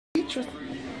Beatrice.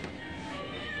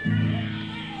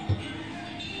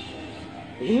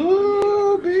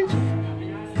 Ooh, Beatrice.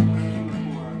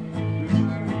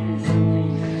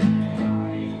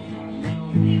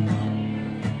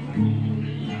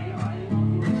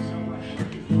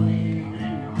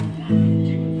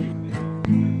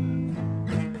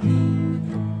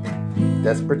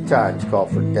 Desperate times call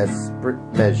for desperate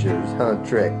measures, huh,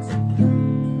 Trix?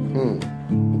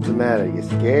 What's the matter? You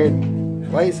scared?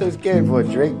 Why are you so scared for,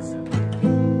 Trix?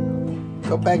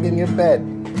 Go back in your bed.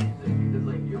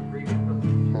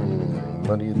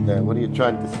 What are you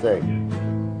trying to say?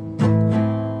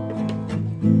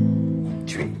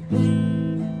 Trix.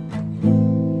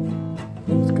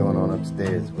 What's going on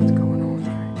upstairs? What's going on,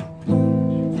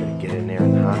 Trix? Gotta get in there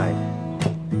and hide.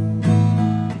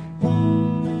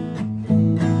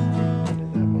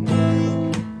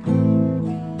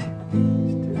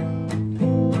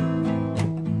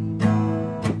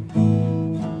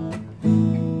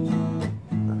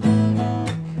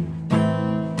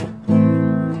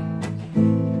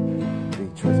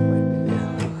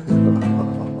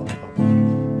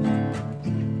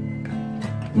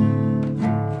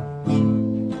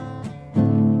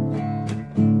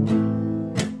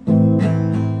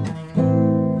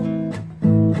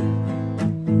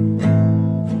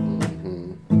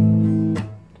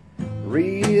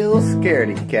 Real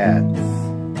scaredy cats.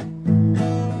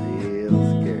 Real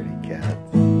scaredy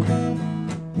cats.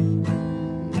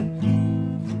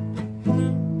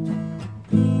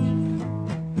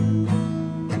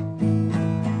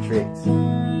 Trix.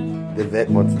 The vet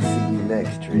wants to see you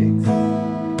next, Trix.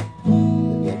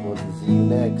 The vet wants to see you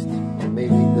next. Or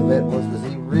maybe the vet wants to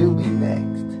see Ruby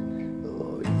next.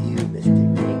 Or you, Mr.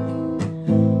 Rink.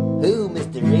 Who,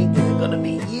 Mr. Rink? Is it gonna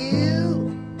be you?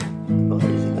 Or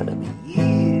is it gonna be you?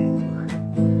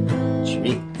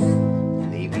 Trix.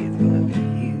 Maybe it's gonna be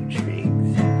you, Trix.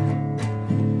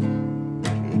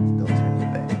 Trix, don't turn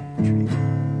your back, Trix.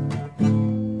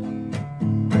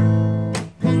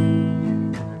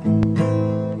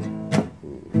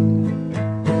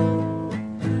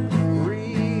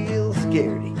 Real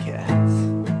scaredy cats.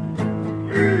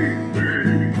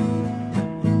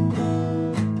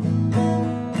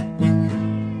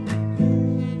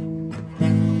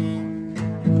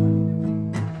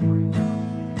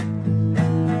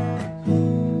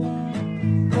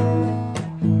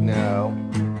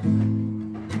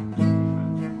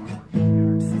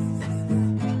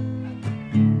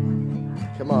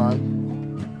 Come on.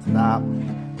 Stop.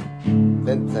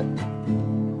 Vincent.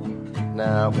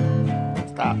 No.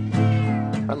 Stop.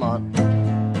 Come on.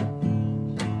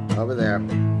 Over there.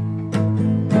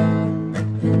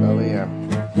 Over here.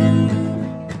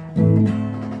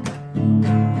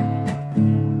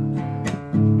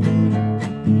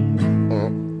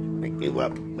 Pick you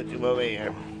up. Put you over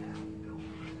here.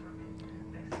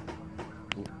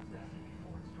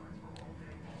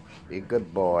 Be a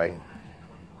good boy.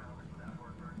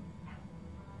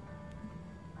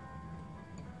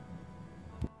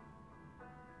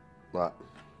 What?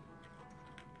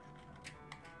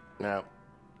 Now,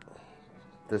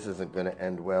 this isn't going to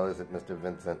end well, is it, Mr.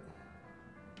 Vincent?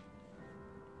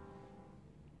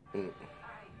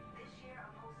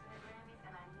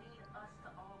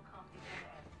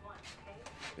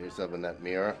 See yourself in that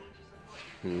mirror?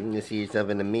 You see yourself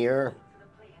in the mirror?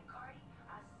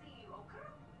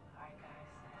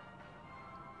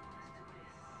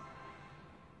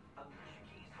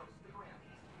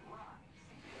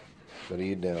 What are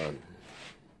you doing?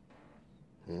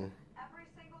 Every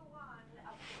single one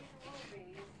of these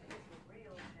movies is a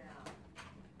real gem.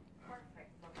 Perfect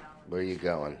for balance. Where are you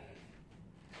going?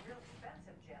 Real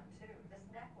expensive gem, too. This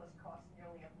necklace cost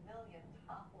nearly $1 million.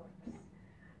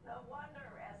 No wonder,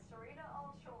 as Serena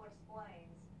Ulchel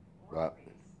explains,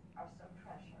 rubies are so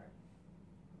treasured.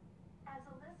 As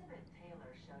Elizabeth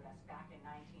Taylor showed us back in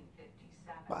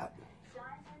 1957, What?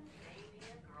 diamonds may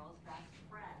be a girl's best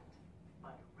friend,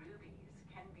 but rubies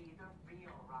can be the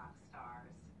real rock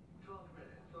stars. 12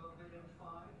 minutes,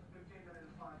 12,005,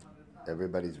 15,500.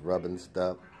 Everybody's rubbing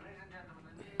stuff. Ladies and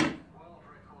gentlemen, the new world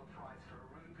record price for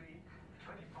a ruby,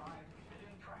 25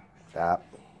 million francs. Stop.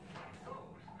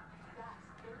 That's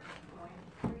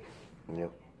 30.3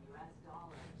 Yep. US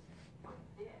dollars for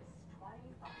this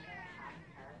 25.5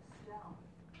 carat stone.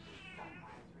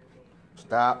 Sunrise ruby.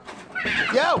 Stop.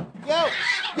 Yo! Yo!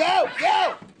 Yo! Yo!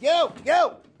 Yo!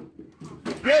 Yo!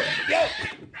 Yo! Yo!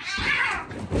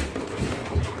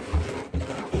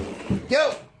 Yo!